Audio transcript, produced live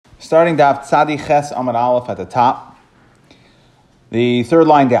Starting Daf Tzadi Ches Amar Aleph at the top. The third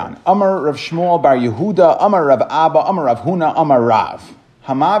line down. Amar Rav Shmuel Bar Yehuda, Amar Rav Abba, Amar Rav Huna, Amar Rav.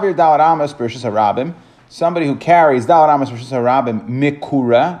 Hamavir Dal Ramas B'Rishus Harabim. Somebody who carries Dal Ramas B'Rishus Harabim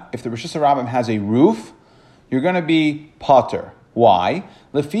Mikura. If the Rishus Harabim has a roof, you're going to be potter. Why?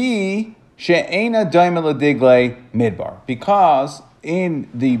 Lefi she'ena daimel digle midbar. Because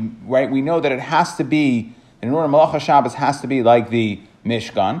we know that it has to be, in order Malacha Shabbos has to be like the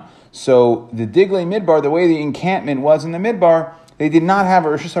Mishkan. So the Diglei Midbar, the way the encampment was in the Midbar, they did not have a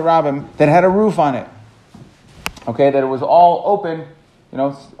Rishus Harabim that had a roof on it. Okay, that it was all open,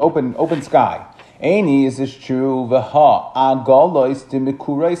 open sky. Eini, is this true? V'ha agalois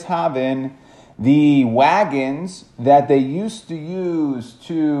demikurais havin. The wagons that they used to use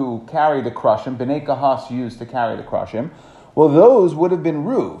to carry the krushim, Bnei Kahas used to carry the krushim, well, those would have been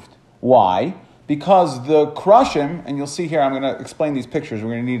roofed. Why? Because the krushim, and you'll see here, I'm going to explain these pictures.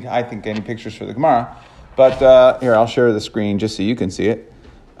 We're going to need, I think, any pictures for the Gemara. But here, I'll share the screen just so you can see it.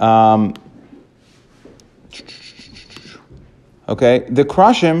 Okay, the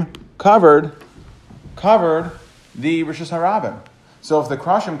krushim covered the Rishus Harabim. So if the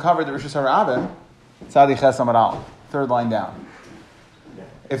krushim covered the Rishus Harabim, Tzadi Ches Amar Aleph, third line down.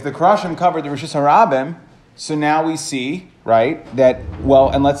 If the krushim covered the Rishus Harabim, so now we see, right,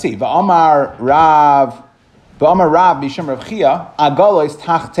 and let's see. V'amar Rav Bisham Rav Chia, Agalois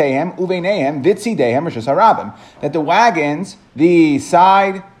Tachtehem Uveinehem Vitzidehem Rishus Harabim. That the wagons, the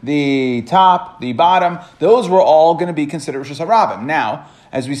side, the top, the bottom, those were all going to be considered Rishus Harabim. Now,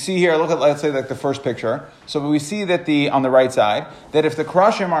 as we see here, look at, let's say, like the first picture. So we see that on the right side, that if the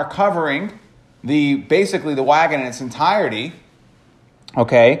krushim are covering basically the wagon in its entirety,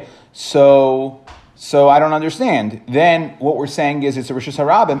 okay, so I don't understand. Then what we're saying is it's a Rishus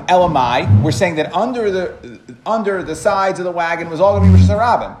Harabim. Elamai, we're saying that under the sides of the wagon was all going to be Rishus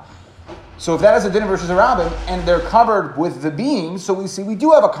Harabim. So if that is a din of Rishus Harabim and they're covered with the beams, so we see we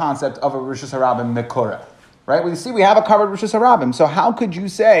do have a concept of a Rishus Harabim Mekora. Right? We see we have a covered Rishus Harabim. So how could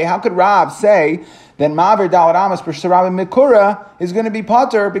Rav say that Mavir Dal Ramas Rishus Harabim Mekura is going to be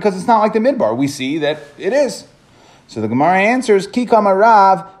potter because it's not like the Midbar? We see that it is. So the Gemara answers, Kikama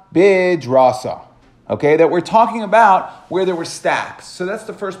Rav Bidrasa. Okay, that we're talking about where there were stacks. So that's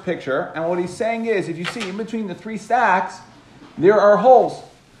the first picture. And what he's saying is, if you see in between the three stacks, there are holes.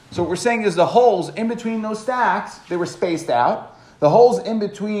 So what we're saying is the holes in between those stacks, they were spaced out. The holes in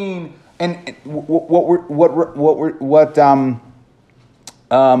between, and what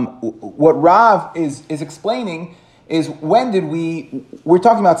Rav is explaining is we're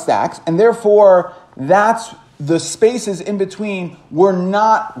talking about stacks, and therefore that's the spaces in between were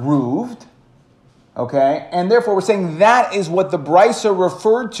not roofed. Okay, and therefore we're saying that is what the Brisa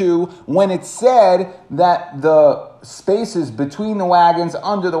referred to when it said that the spaces between the wagons,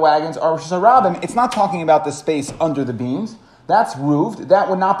 under the wagons, are Rishus Harabim. It's not talking about the space under the beams. That's roofed. That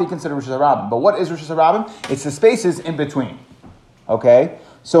would not be considered Rishus Harabim. But what is Rishus Harabim? It's the spaces in between. Okay,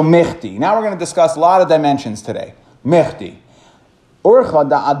 so Mechti. Now we're going to discuss a lot of dimensions today. Mechti. Urcha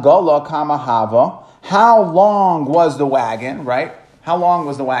da agala kama hava. How long was the wagon, right? How long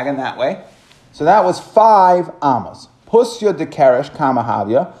was the wagon that way? So that was 5 amas. Pusya de keresh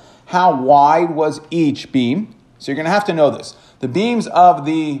kamahavya. How wide was each beam? So you're going to have to know this. The beams of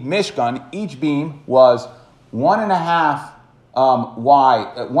the Mishkan, each beam was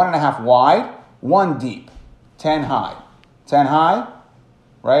 1.5 wide, 1 deep, 10 high. 10 high,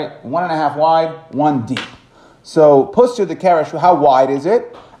 right? 1.5 wide, 1 deep. So pusya de keresh, how wide is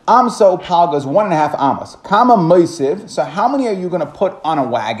it? Amsa upalga is 1.5 amas. Kama moisiv. So how many are you going to put on a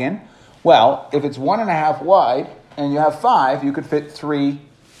wagon? Well, if it's 1.5 wide and you have 5, you could fit three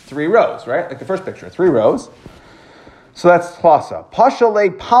rows, right? Like the first picture, 3 rows. So that's tlasa.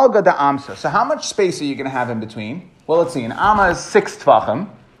 Pashale palga da amsa. So how much space are you going to have in between? Well, let's see. An amma is 6 tvachim.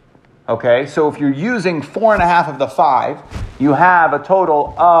 Okay, so if you're using 4.5 of the 5, you have a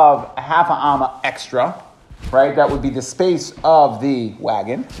total of a half an amma extra, right? That would be the space of the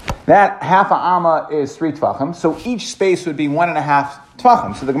wagon. That half an amma is 3 tvachim. So each space would be 1.5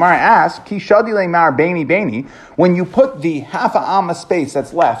 tvachim. So the Gemara asks, Ki shadile mar beini beini, when you put the half a amma space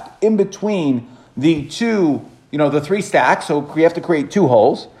that's left in between the two, the 3 stacks, so we have to create 2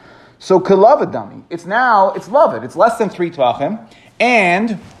 holes. So kilavadami, it's loved. It's less than 3 tvachim.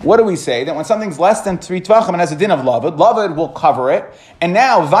 And what do we say? That when something's less than 3 tvachim and has a din of loved will cover it. And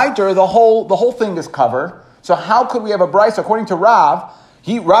now viter, the whole thing is covered. So how could we have a Bryce according to Rav?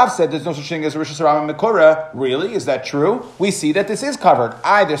 Rav said there's no such thing as Rishus Harabim Mekora. Really? Is that true? We see that this is covered.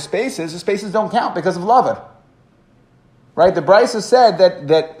 The spaces don't count because of Lavan. Right? The Brisa said that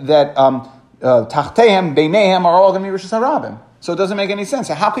Tachtehem, Beinehem are all going to be Rishus Harabim. So it doesn't make any sense.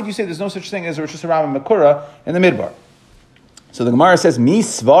 So how could you say there's no such thing as a Rosh Hashanah Mekura in the Midbar? So the Gemara says, Mi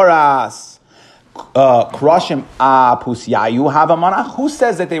svaras krashim apusyayu have a manach. Who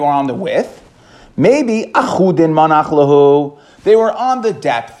says that they were on the width? Maybe achudin manach lahu. They were on the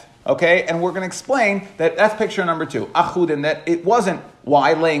depth. Okay, and we're going to explain that that's picture number 2. Achudin, that it wasn't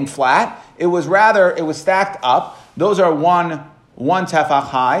wide, laying flat. It was stacked up. Those are one tefach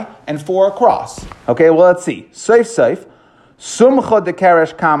high and 4 across. Okay, well, let's see. Seif. Sumcha de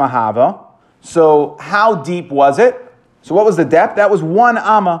keresh kama hava. So how deep was it? So what was the depth? That was 1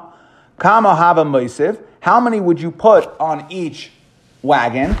 amma. Kama hava moisiv. How many would you put on each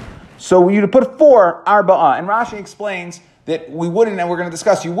wagon? So you'd put 4 arba'ah. And Rashi explains that we wouldn't, and we're going to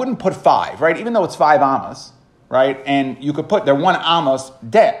discuss, you wouldn't put 5, right? Even though it's 5 ammas, right? And you could put, they're 1 ammas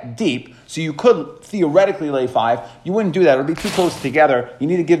deep, so you could theoretically lay 5. You wouldn't do that. It would be too close together. You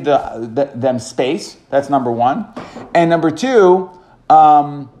need to give them space. That's number 1. And number 2,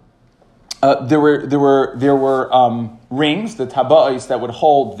 there were rings, the taba'is, that would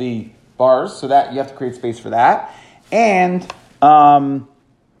hold the bars, so that you have to create space for that. And, and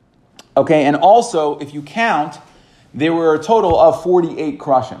also, if you count, there were a total of 48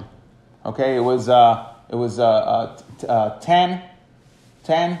 krashim. Okay, it was 10,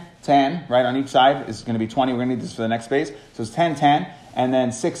 right, on each side is going to be 20. We're going to need this for the next space. So it's 10, and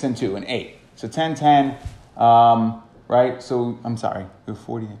then 6 and 2 and 8. So 10, right? So, I'm sorry,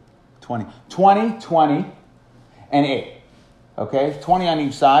 40, 20, and 8. Okay, 20 on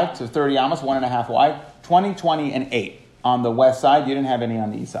each side, so 30 amas, 1.5 wide. 20, and 8. On the west side, you didn't have any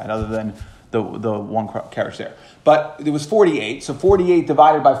on the east side, other than the one carriage there. But there was 48, so 48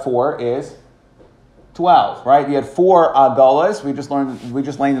 divided by 4 is 12, right? You had 4 agolas. We just learned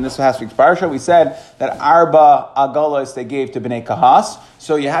in this past week's parsha. We said that arba agolas they gave to Bnei Kahas.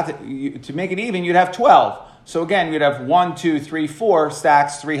 So you have to make it even, you'd have 12. So again, you'd have 1, 2, 3, 4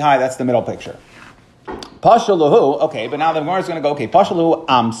 stacks, 3 high. That's the middle picture. Pashalahu, okay, but now the Gemara is going to go, okay, Pashalahu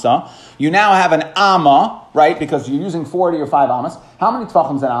amsa. You now have an amma, right? Because you're using 40 or 5 ammas. How many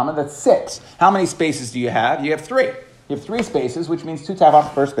tefachim is an amma? That's 6. How many spaces do you have? You have 3. You have 3 spaces, which means 2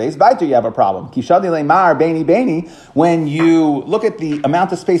 tefach per space. Baitu, you have a problem. Kishadi le'mar beini. When you look at the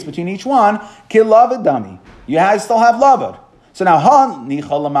amount of space between each one, kilavad dami. You still have lavad. So now,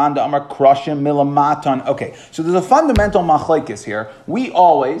 okay, so there's a fundamental machlekes here. We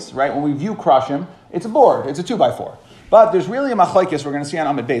always, right, when we view krashim, it's a board, it's a 2x4. But there's really a machlekes we're going to see on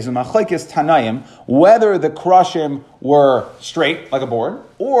Amid Beis, a machlekes Tanayim, whether the krashim were straight, like a board,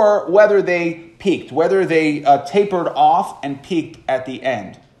 or whether they peaked, whether they tapered off and peaked at the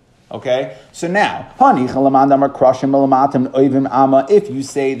end. Okay? So now, if you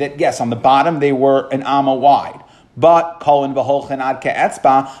say that, yes, on the bottom they were an amma wide, but they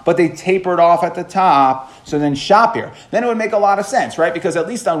tapered off at the top, so then shapir. Then it would make a lot of sense, right? Because at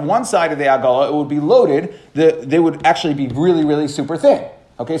least on one side of the agala, it would be loaded. They would actually be really, really super thin.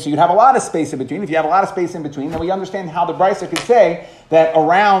 Okay, so you'd have a lot of space in between. If you have a lot of space in between, then we understand how the Brisa could say that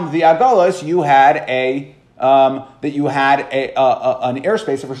around the agalas you had an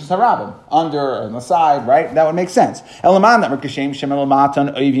airspace of Rosh Hashanah under and the side, right? That would make sense.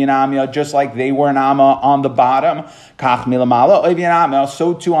 Just like they were an amma on the bottom,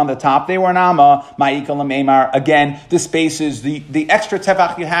 so too on the top they were an amma. Again, the space is the extra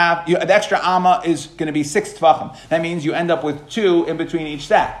tefach you have. The extra amma is going to be 6 tefachim. That means you end up with 2 in between each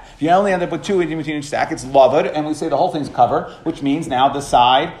stack. If you only end up with 2 in between each stack, it's lavad, and we say the whole thing's covered, which means now the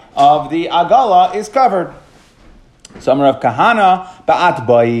side of the agala is covered. Summer of Kahana, Ba'at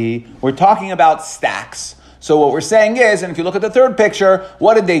Ba'i. We're talking about stacks. So what we're saying is, and if you look at the third picture,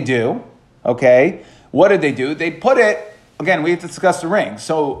 what did they do? Okay, what did they do? They put it, again, we have to discuss the ring.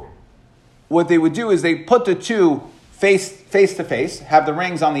 So what they would do is they put the 2 face to face, have the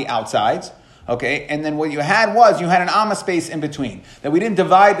rings on the outsides. Okay, and then what you had an amma space in between. That we didn't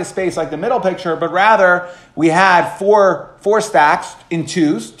divide the space like the middle picture, but rather we had four stacks in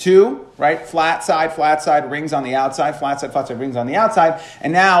 2s, 2, right? Flat side, rings on the outside, flat side, rings on the outside.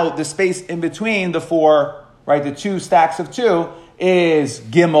 And now the space in between the 4, right, the 2 stacks of 2 is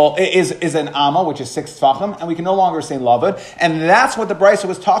gimel, is an amma, which is 6 tefachim, and we can no longer say lavad. And that's what the Brisa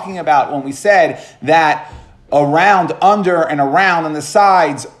was talking about when we said that around, under, and around on the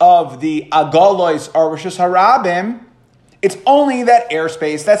sides of the agalois or Rosh Hashanah, it's only that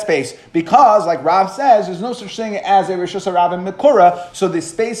airspace, that space, because, like Rav says, there's no such thing as a Rosh Hashanah Mekura, so the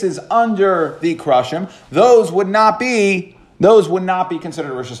spaces under the krashim, those would not be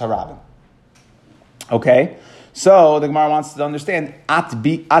considered Rosh Hashanah. Okay? So the Gemara wants to understand,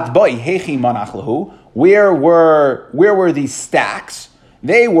 where were these stacks?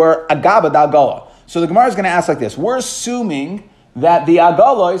 They were agabad agala. So the Gemara is going to ask like this. We're assuming that the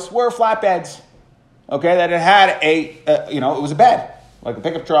agalos were flatbeds. Okay, that it had it was a bed, like a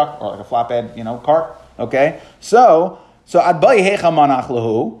pickup truck or like a flatbed, cart. Okay, so adbai hecha manach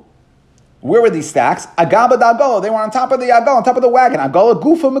lahu. Where were these stacks? Agaba da'agolo. They were on top of the agolo, on top of the wagon. Agolo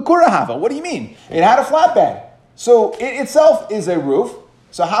gufa mekurahava. What do you mean? It had a flatbed. So it itself is a roof.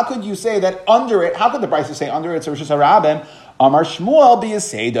 So how could you say that under it? How could the Brisa say under it's a Rosh Hashanah? Amar Shmuel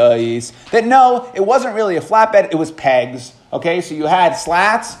b'yaseidais. That no, it wasn't really a flatbed. It was pegs. Okay, so you had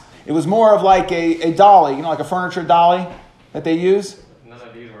slats. It was more of like a dolly, like a furniture dolly that they use. None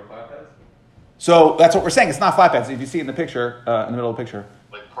of these were flatbeds? So that's what we're saying. It's not flatbeds. If you see in the picture, in the middle of the picture.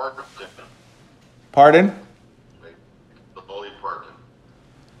 Like Parkin. Pardon? Like the dolly Parkin.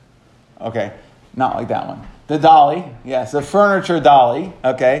 Okay, not like that one. The dolly, yes, the furniture dolly.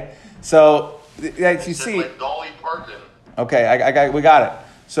 Okay, so as you see, like Dolly Parton. Okay, we got it.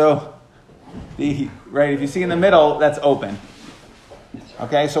 So if you see in the middle, that's open.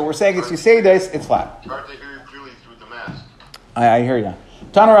 Okay, so we're saying if you say this, it's flat. It's hard to hear you clearly through the mask. I hear you.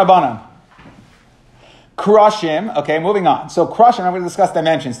 Tana Rabbanan. Krushim, okay, moving on. So Krushim, I'm going to discuss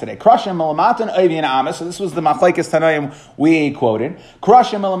dimensions today. Krushim, Milamatan, Oivian Amma. So this was the Machlekes Tanoim we quoted.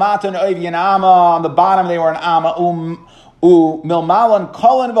 Krushim, Milamatan, Oivian Amma. On the bottom, they were an Amma. Milmalan,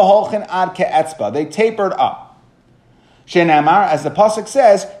 Kolin, V'holchin, Ad Ke'etzba. They tapered up. Shenamar, as the Pasuk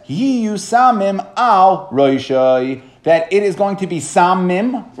says, Yi Yusamim al Roishai. That it is going to be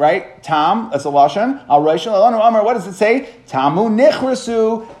samim, right? Tam, that's a lashon. Al Roishai, Amar, what does it say? Tamu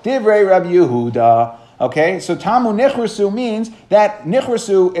nichrasu, divrei Rabbi Yehuda. Okay, so tamu nichrasu means that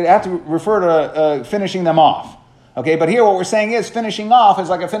nichrasu, it had to refer to finishing them off. Okay, but here what we're saying is finishing off is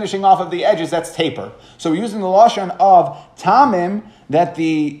like a finishing off of the edges, that's taper. So we're using the lashon of tamim, that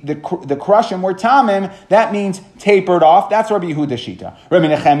the krushim were tamim, that means tapered off. That's Rabbi Yehuda Shita. Rabbi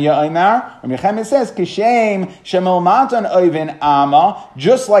Nechemya Omer, Rabbi Nechemya says, Kishem shemel matan oivin amma,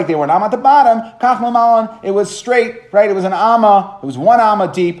 just like they were an amma at the bottom, kach mamalan, it was straight, right? It was an amma, it was 1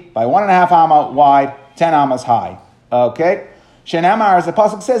 amma deep by 1.5 amma wide, 10 ammas high. Okay? Shenamar, as the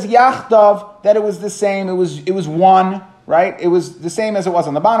pasuk says, Yachdav, that it was the same, it was one, right? It was the same as it was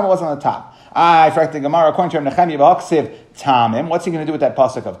on the bottom, it was on the top. I fact the Gemara, according to Nechemya B'Aksiv, Tamim. What's he going to do with that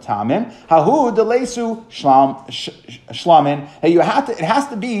pasuk of Tamim? Hahu delesu shlamin. Hey, it has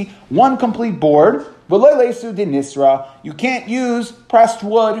to be one complete board. V'leilesu de nisra. You can't use pressed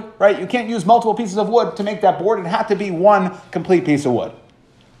wood, right? You can't use multiple pieces of wood to make that board. It had to be one complete piece of wood.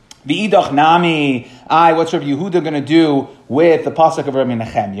 V'idach nami. What's Rabbi Yehuda going to do with the pasuk of Rabbi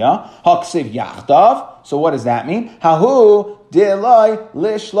Nechemya? Haksiv yachdav. So what does that mean? Hahu delay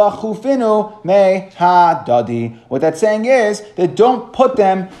lishlachufinu me hadadi. What that's saying is that don't put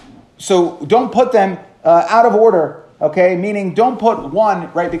them out of order. Okay, meaning don't put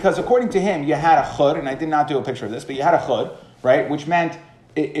one, right? Because according to him, you had a chud, and I did not do a picture of this, but you had a chud, right? Which meant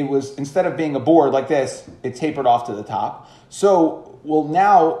it was, instead of being a board like this, it tapered off to the top. So,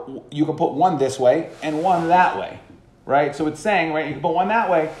 now you can put one this way and one that way, right? So it's saying, right, you can put one that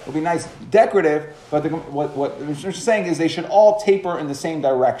way, it'll be nice, decorative, but what it's saying is they should all taper in the same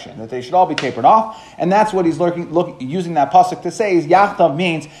direction, that they should all be tapered off, and that's what he's using that pasuk to say is Yachtav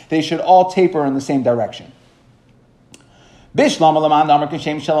means they should all taper in the same direction. So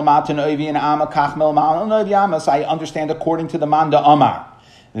I understand according to the Manda Amar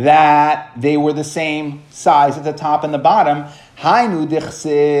that they were the same size at the top and the bottom. Hainu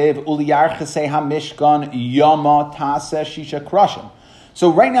dichsiv uliyarchasei hamishkan yama tase shisha krushim. So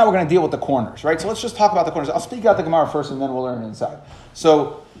right now we're going to deal with the corners, right? So let's just talk about the corners. I'll speak out the Gemara first, and then we'll learn inside.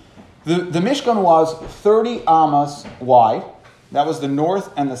 So the Mishkan was 30 amas wide. That was the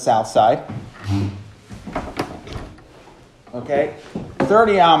north and the south side. Okay,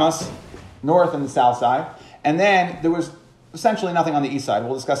 30 amas, north and the south side. And then there was essentially nothing on the east side.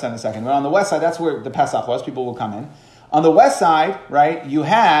 We'll discuss that in a second. But on the west side, that's where the Pesach was. People will come in. On the west side, right, it was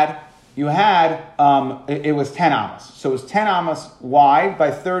 10 amas. So it was 10 amas wide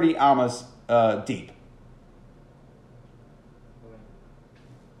by 30 amas deep.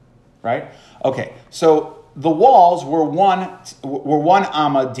 Right? Okay, so the walls were one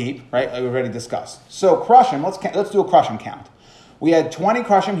amma deep, right? We already discussed. So krushim, let's do a krushim count. We had 20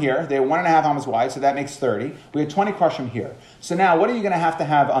 krushim here. They were 1.5 ammas wide, so that makes 30. We had 20 krushim here. So now, what are you going to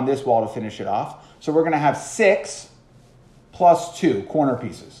have on this wall to finish it off? So we're going to have 6 plus 2 corner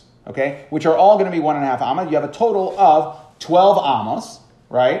pieces, okay? Which are all going to be 1.5 amma. You have a total of 12 ammas,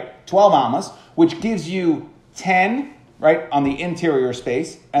 right? 12 ammas, which gives you 10, right, on the interior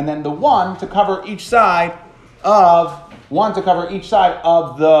space, and then the one to cover each side of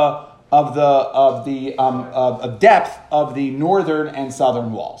the depth of the northern and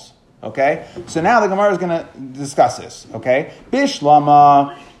southern walls. Okay? So now the Gemara is going to discuss this. Okay?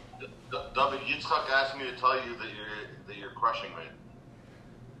 Bishlama. David, Yitzchak asked me to tell you that you're crushing me.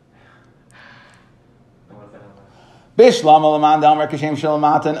 That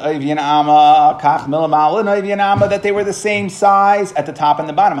they were the same size at the top and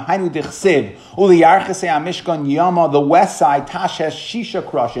the bottom. The west side, Tashes Shisha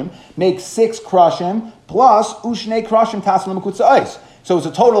Krushim, makes 6 Krushim plus Ushne Krushim Taslim Kutsa. So it's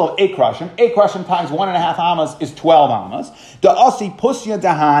a total of 8 Krushim. 8 Krushim times 1.5 amas is 12 amas. The Asi Pusya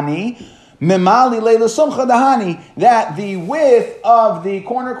Dahani, Mimali Leila Sumcha Dahani, that the width of the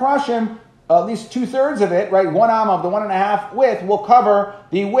corner Krushim, at least 2/3 of it, right, 1 amma of the 1.5 width will cover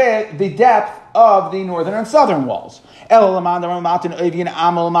the depth of the northern and southern walls. But according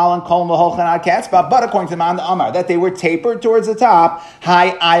to the Amar, that they were tapered towards the top,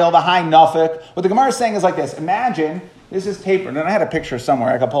 high aisle, the high nufik. What the Gemara is saying is like this. Imagine this is tapered, and I had a picture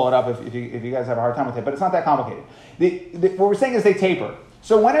somewhere. I could pull it up if you guys have a hard time with it, but it's not that complicated. What we're saying is they taper.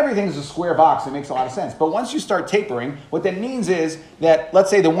 So when everything is a square box, it makes a lot of sense. But once you start tapering, what that means is that,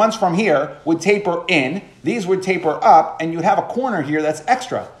 let's say the ones from here would taper in, these would taper up, and you'd have a corner here that's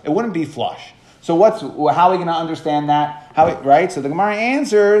extra. It wouldn't be flush. So how are we going to understand that? Right? So the Gemara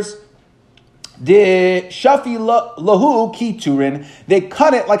answers, De shafi lahu kiturin. They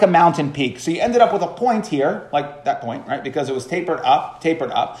cut it like a mountain peak. So you ended up with a point here, like that point, right? Because it was tapered up.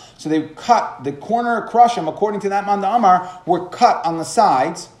 So they cut the corner Krushim, according to that Manda Amar, were cut on the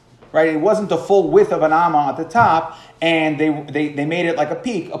sides, right? It wasn't the full width of an Amma at the top, and they made it like a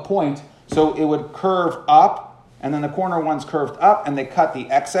peak, a point. So it would curve up, and then the corner ones curved up, and they cut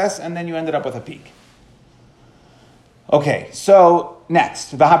the excess, and then you ended up with a peak. Okay, so next,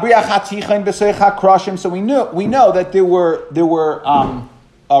 so we know that there were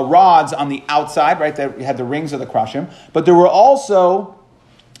rods on the outside, right? That you had the rings of the Krushim, but there were also,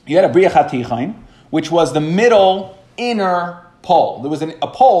 you had a briach hatichain, which was the middle inner pole. There was a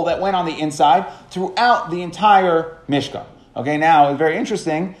pole that went on the inside throughout the entire Mishkan. Okay, now it's very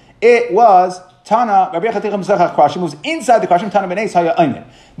interesting. It was Tana, it was inside the Krushim. Tana b'neis haya aymin.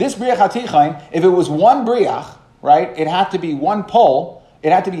 This briach hatichain, if it was one briach, right, it had to be one pole.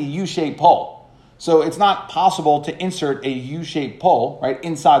 It had to be a U-shaped pole. So it's not possible to insert a U-shaped pole, right,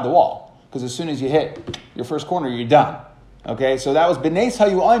 inside the wall. Because as soon as you hit your first corner, you're done. Okay, so that was B'neis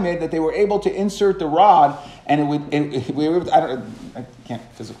Hayu Oimid, that they were able to insert the rod, and I can't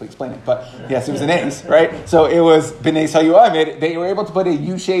physically explain it, but yes, it was an ace, right? So it was B'neis Hayu Oimid, they were able to put a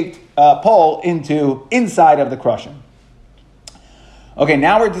U-shaped pole inside of the Krushim. Okay,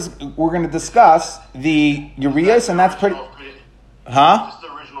 now we're going to discuss the Urias, and that's pretty... Huh?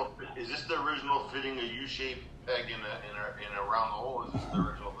 Is this the original fitting a U-shaped peg in a round hole? Is this the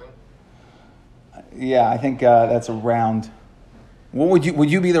original thing? Yeah, I think that's a round. What would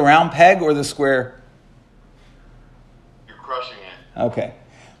you be the round peg or the square? You're crushing it. Okay,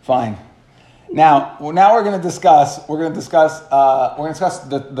 fine. Now we're going to discuss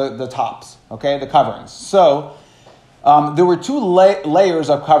the tops. Okay, the coverings. So. There were 2 layers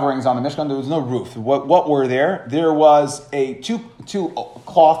of coverings on the Mishkan. There was no roof. What were there? There was a two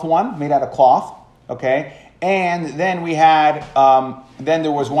cloth one made out of cloth, okay, and then we had then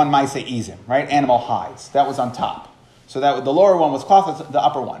there was one Maaseh Izim, right, animal hides. That was on top. So that the lower one was cloth. The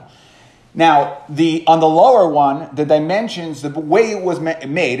upper one. Now on the lower one, the dimensions, the way it was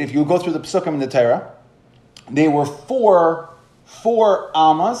made. If you go through the Pesukim in the Torah, they were four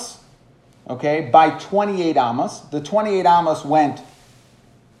amas. Okay, by 28 amas. The 28 amas went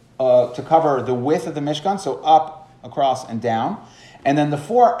to cover the width of the Mishkan, so up, across, and down. And then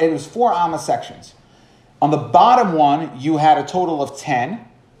it was 4 amas sections. On the bottom one, you had a total of 10.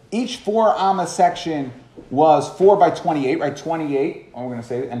 Each 4 amas section was 4 by 28, right? 28, we're going to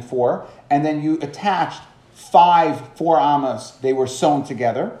say, and 4. And then you attached 4 amas. They were sewn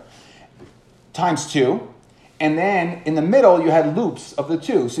together, times 2. And then in the middle, you had loops of the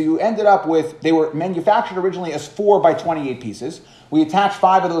 2. So you ended up with, they were manufactured originally as 4 by 28 pieces. We attached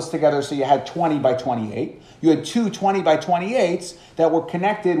 5 of those together, so you had 20 by 28. You had 2 20 by 28s that were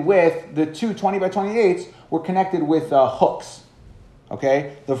connected with, the 2 20 by 28s were connected with hooks.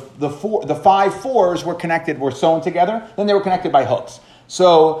 Okay? The 5 4s were sewn together, then they were connected by hooks.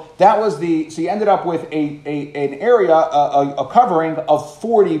 So that was so you ended up with an area, a covering of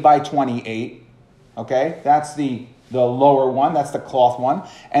 40 by 28. Okay, that's the lower one. That's the cloth one.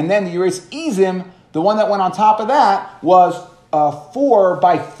 And then the Urias Izim, the one that went on top of that, was 4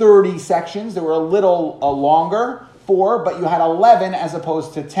 by 30 sections. They were a little longer, 4, but you had 11 as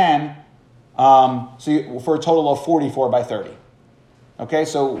opposed to 10. For a total of 44 by 30. Okay,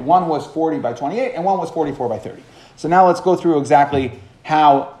 so one was 40 by 28 and one was 44 by 30. So now let's go through exactly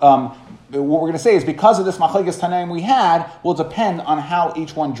how what we're going to say is because of this machlekes tanaim we had will depend on how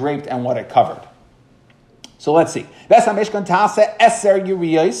each one draped and what it covered. So let's see.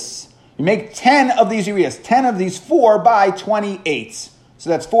 You make 10 of these ureas, 10 of these 4 by 28. So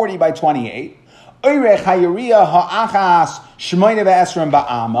that's 40 by 28. It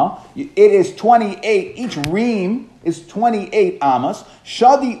is 28. Each ream is 28 amas.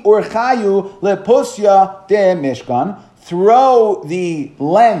 Shadi urchayu lepusya de mishkan. Throw the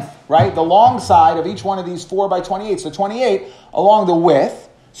length, right, the long side of each one of these 4 by 28. So 28 along the width.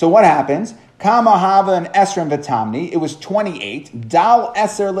 So what happens? Kama hava and esrim v'tamni. It was 28. Dal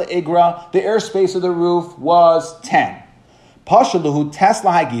eser le'igra. The airspace of the roof was 10. Pashaluhu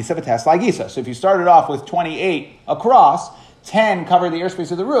tesla hagisa v'tesla hagisa. So if you started off with 28 across, 10 covered the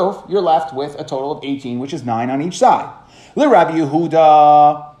airspace of the roof, you're left with a total of 18, which is 9 on each side. Le Rabbi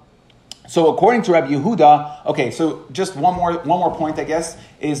Yehuda. So according to Rabbi Yehuda, okay, so just one more point, I guess,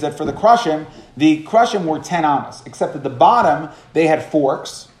 is that for the krushim were 10 amas, except at the bottom, they had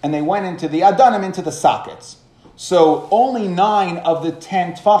forks, and they went into the adanim, into the sockets. So only 9 of the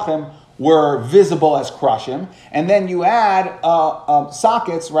 10 tfachim were visible as krushim, and then you add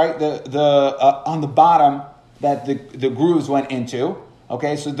sockets, right, on the bottom that the grooves went into.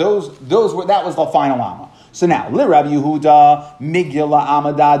 Okay, so that was the final amma. So now, li Rabbi Yehuda migila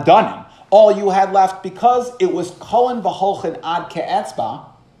amada danim. All you had left, because it was kohen v'holchen ad ke'etzba,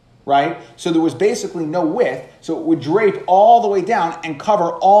 right? So there was basically no width, so it would drape all the way down and cover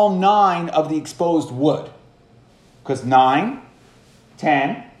all 9 of the exposed wood. Because 9,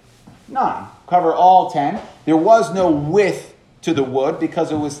 10, 9. Cover all 10. There was no width to the wood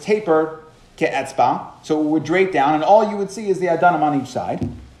because it was tapered ke'etzba, so it would drape down, and all you would see is the adanim on each side.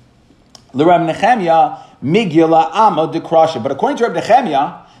 L'Rab Nechemia migila amma de krashim. But according to Rab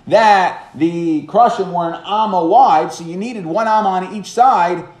Nechemia, that the krushim were an amma wide, so you needed 1 amma on each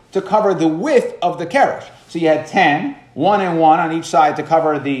side to cover the width of the keresh. So you had 10, 1 and 1 on each side to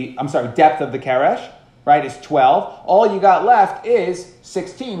cover depth of the keresh, right, is 12. All you got left is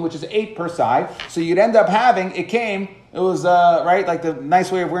 16, which is 8 per side. So you'd end up having, it was, right, like the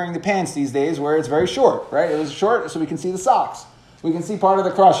nice way of wearing the pants these days, where it's very short, right? It was short, so we can see the socks. We can see part of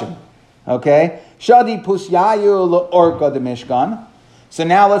the krushim. Okay? Shadi pusyayu l'orka de mishkan. So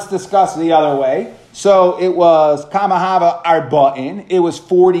now let's discuss the other way. So it was kamahava arba'in. It was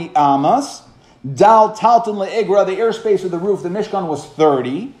 40 amas. Dal talton le'igra. The airspace of the roof, the mishkan, was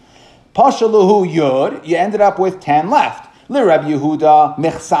 30. Pashaluhu yud. You ended up with 10 left. Li Rabbi Yehuda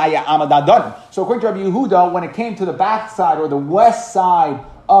mechsaya amadadon. So according to Rabbi Yehuda, when it came to the back side or the west side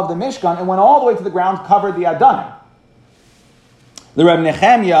of the mishkan, it went all the way to the ground, covered the adanim. The Reb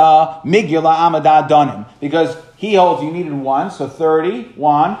Nechemia migila amadadonim, because he holds you needed 1, so 30,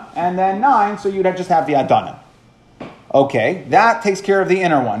 1, and then 9, so you'd just have the adanim. Okay, that takes care of the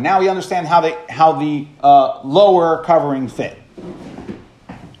inner one. Now we understand how the lower covering fit.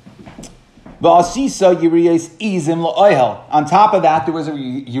 V'asisa yiriyas izim la'ohel. On top of that, there was a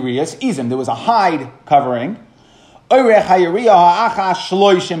yiriyas izim. There was a hide covering. That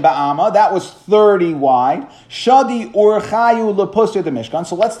was 30 wide. Shadi urchayu lepusya de mishkan.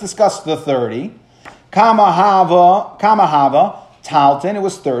 So let's discuss the 30. Kamahava talton. It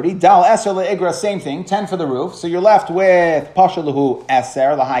was 30. Dal eser le'igra. Same thing. 10 for the roof. So you're left with pashaluhu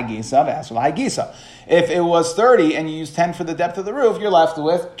eser lahai gisa ve'eser lahai gisa. If it was 30 and you use 10 for the depth of the roof, you're left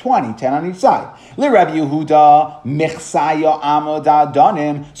with 20, 10 on each side. Li Rabbi Yehuda michsaya amoda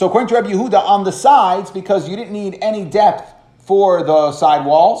danim. So according to Rabbi Yehuda, on the sides, because you didn't need any depth for the side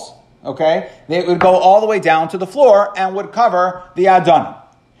walls, okay, they would go all the way down to the floor and would cover the adanim.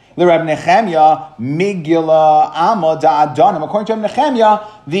 Li Rabbi Nechemia migila amoda adanim. According to Rabbi Nechemia,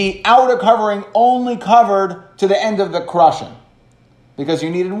 the outer covering only covered to the end of the krushim, because you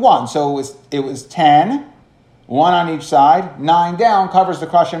needed 1. So it was 10, 1 on each side, 9 down, covers the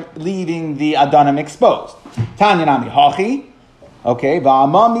krushim, leaving the adanim exposed. Tanya nami hachi. Okay,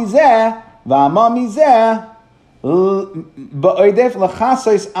 va'ama mizeh, ba'odef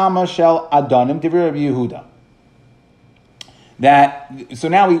l'chasais ama shel adanim, divrei Rabbi Yehuda. So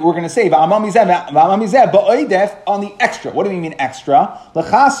now we're going to say va'ama mizeh ba'odef on the extra. What do we mean extra?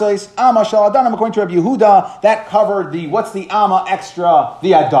 L'chasais ama shel adanim. According to Rabbi Yehuda, that covered what's the ama extra?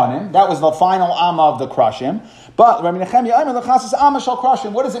 The adanim. That was the final ama of the krushim. But Rabbi Nechemia, l'chasais ama shel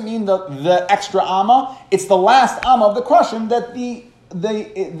krushim. What does it mean? The extra ama? It's the last ama of the krushim that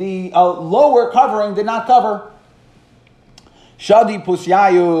the lower covering did not cover. Shadi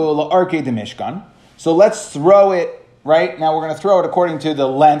pusyayu la'arke de mishkan. So let's throw it. Right? Now we're going to throw it according to the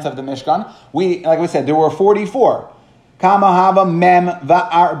length of the Mishkan. Like we said, there were 44. Kamahava mem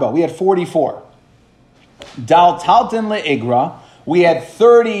va'arba. We had 44. Dal talton le'igra. We had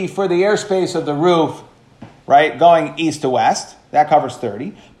 30 for the airspace of the roof, right, going east to west. That covers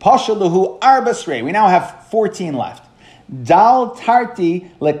 30. Pashaluhu arba srei. We now have 14 left. Dal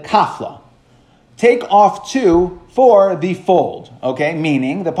tarti lekafla. Take off 2 for the fold. Okay,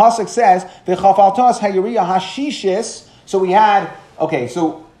 meaning the pasuk says v'chafaltos hayuriya hashishis. So we had, okay,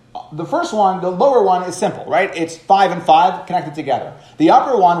 so the first one, the lower one is simple, right? It's 5 and 5 connected together. The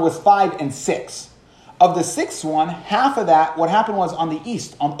upper one was 5 and 6. Of the 6th one, half of that, what happened was on the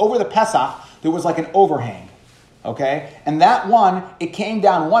east, over the Pesach, there was like an overhang. Okay? And that one, it came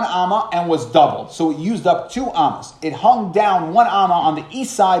down 1 amma and was doubled. So it used up 2 ammas. It hung down 1 amma on the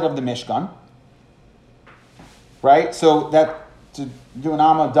east side of the Mishkan. Right? So that, to do an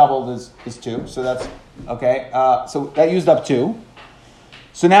amma doubled is 2. So that's, okay. So that used up 2.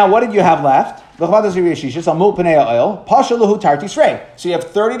 So now what did you have left? So you have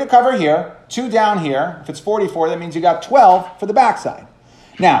 30 to cover here, 2 down here. If it's 44, that means you got 12 for the backside.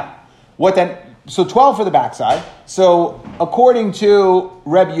 Now, what then? So 12 for the backside. So according to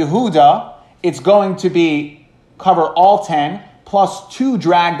Reb Yehuda, it's going to be cover all 10 plus 2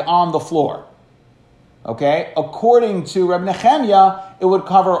 dragged on the floor. Okay? According to Reb Nechemia, it would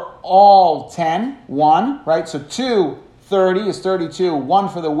cover all 10, 1, right? So 2, 30 is 32, 1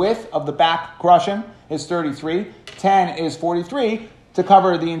 for the width of the back crushing is 33, 10 is 43 to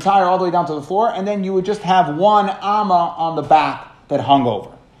cover the entire all the way down to the floor, and then you would just have 1 amma on the back that hung over.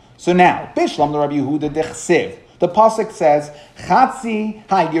 So now, Bishlam the Rabbi Yehuda dechsiv. The pasuk says, Chatzi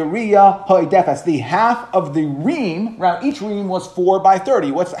ha'yiriya ha'idefes. The half of the ream, right? Each ream was 4 by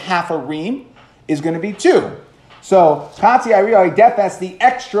 30. What's half a ream? Is going to be 2. So, Chatzi ha'yiriya ha'idefes, the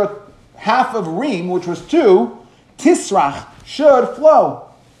extra half of ream, which was 2, tisrach, should flow.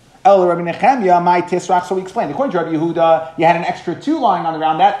 El Rabbi Nechemia, my tisrach, so we explained. According to Rabbi Yehuda, you had an extra 2 lying on the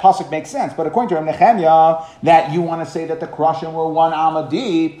ground. That pasuk makes sense. But according to Rabbi Nechemia, that you want to say that the crushing were 1 amma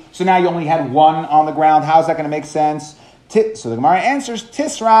deep, so now you only had 1 on the ground. How's that going to make sense? So the Gemara answers,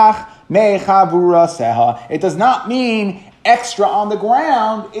 tisrach mechavura seha. It does not mean extra on the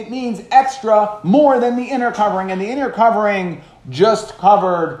ground. It means extra more than the inner covering. And the inner covering just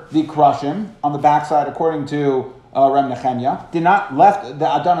covered the crushing on the backside, according to Reb Nechemia, did not left the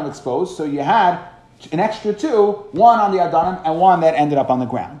Adanim exposed, so you had an extra 2, 1 on the Adanim and 1 that ended up on the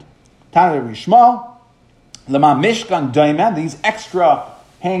ground. Tana Rishma, Lema Mishkan Daima, these extra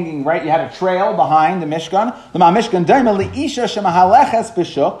hanging, right? You had a trail behind the Mishkan. Lema Mishkan Daima Liisha Shemahaleches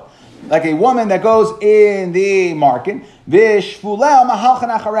Bishuk, like a woman that goes in the market. Vishfulel Mahalchan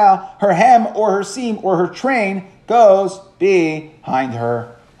Acharel, her hem or her seam or her train goes behind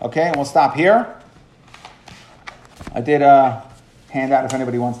her. Okay, and we'll stop here. I did a handout if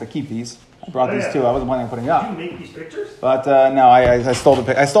anybody wants to keep these. I brought these too. I wasn't planning on putting it up. Did you make these pictures? But no, I stole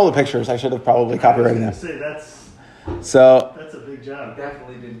the pictures. I should have probably copyrighted them. That's a big job.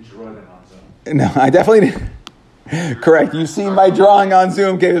 Definitely didn't draw them on Zoom. No, I definitely didn't. Correct. You've seen my drawing on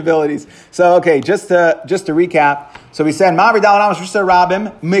Zoom capabilities. So okay, just to recap. So we said Ma'avi Dalanam Shusha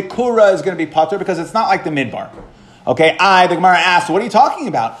Rabim Mikura is going to be putter because it's not like the midbar. Okay, the Gemara asked, what are you talking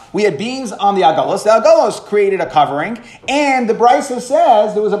about? We had beams on the Agalos. The Agalos created a covering, and the Brisa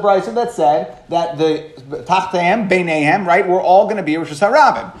says, there was a Brisa that said that the Tachtehem, Beinehem, right, we're all going to be Rosh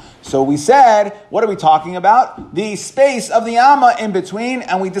Hashanah. So we said, what are we talking about? The space of the Amma in between,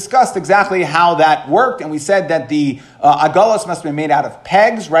 and we discussed exactly how that worked, and we said that the Agalos must have been made out of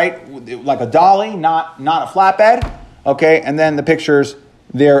pegs, right, like a dolly, not a flatbed. Okay, and then the pictures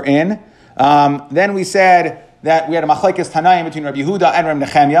therein. Then we said that we had a machlekes Tanaim between Rabbi Yehuda and Rabbi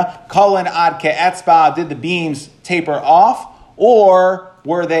Nechemia. Kolan ad ke'etzba, did the beams taper off, or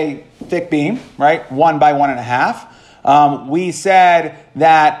were they thick beam, right? 1 by 1.5. We said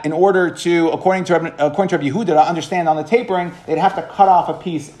that in order to, according to Rabbi Yehuda, to understand on the tapering, they'd have to cut off a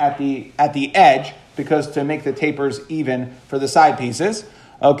piece at the edge because to make the tapers even for the side pieces.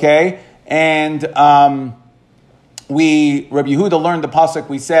 Okay, and Rabbi Yehuda learned the pasuk.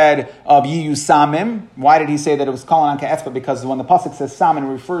 We said of Yiyu Samim. Why did he say that it was Kolan Ka'etzba? Because when the pasuk says Samim,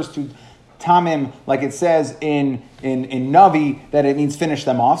 it refers to Tamim, like it says in Navi, that it means finish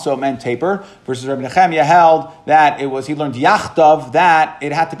them off. So it meant taper. Versus Rabbi Nechemia held that he learned Yachtav, that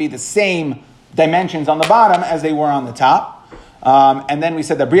it had to be the same dimensions on the bottom as they were on the top. And then we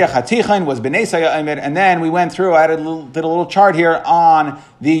said that Bria Chatichin was B'nai Sayah, and then we went through. I did a little chart here on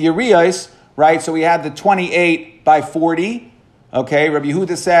the Yeriyos, right? So we had the 28 by 40. Okay, Rabbi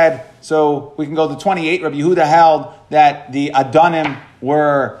Yehuda said, so we can go to 28. Rabbi Yehuda held that the Adanim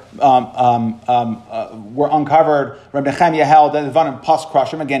were uncovered. Rabbi Nechemia held that the Adanim plus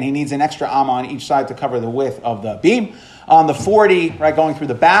crush him. Again, he needs an extra amma on each side to cover the width of the beam. On the 40, right, going through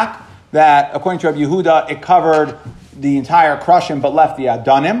the back, that according to Rabbi Yehuda, it covered the entire Krushim but left the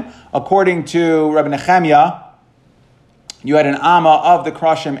Adanim. According to Rabbi Nechemia, you had an Amma of the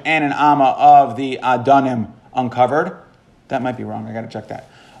Krushim and an Amma of the Adanim uncovered. That might be wrong. I got to check that.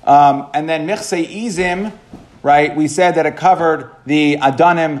 And then Michsei Izim, right? We said that it covered the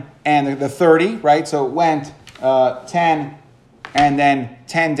Adanim and the 30, right? So it went 10 and then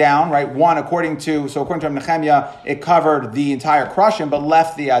 10 down, right? According to Rabbi Nechemia, it covered the entire Krushim but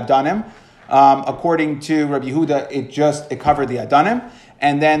left the Adanim. According to Rabbi Yehuda, it covered the Adanim.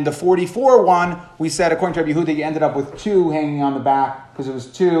 And then the 44 one, we said, according to Rabbi Yehuda, you ended up with 2 hanging on the back because it was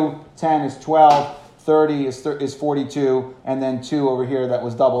 2, 10 is 12, 30 is 42, and then 2 over here that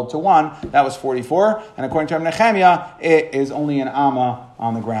was doubled to 1, that was 44. And according to Rabbi Nechemia, it is only an Amma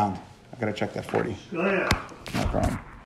on the ground. I've got to check that 40. Oh, yeah. No problem.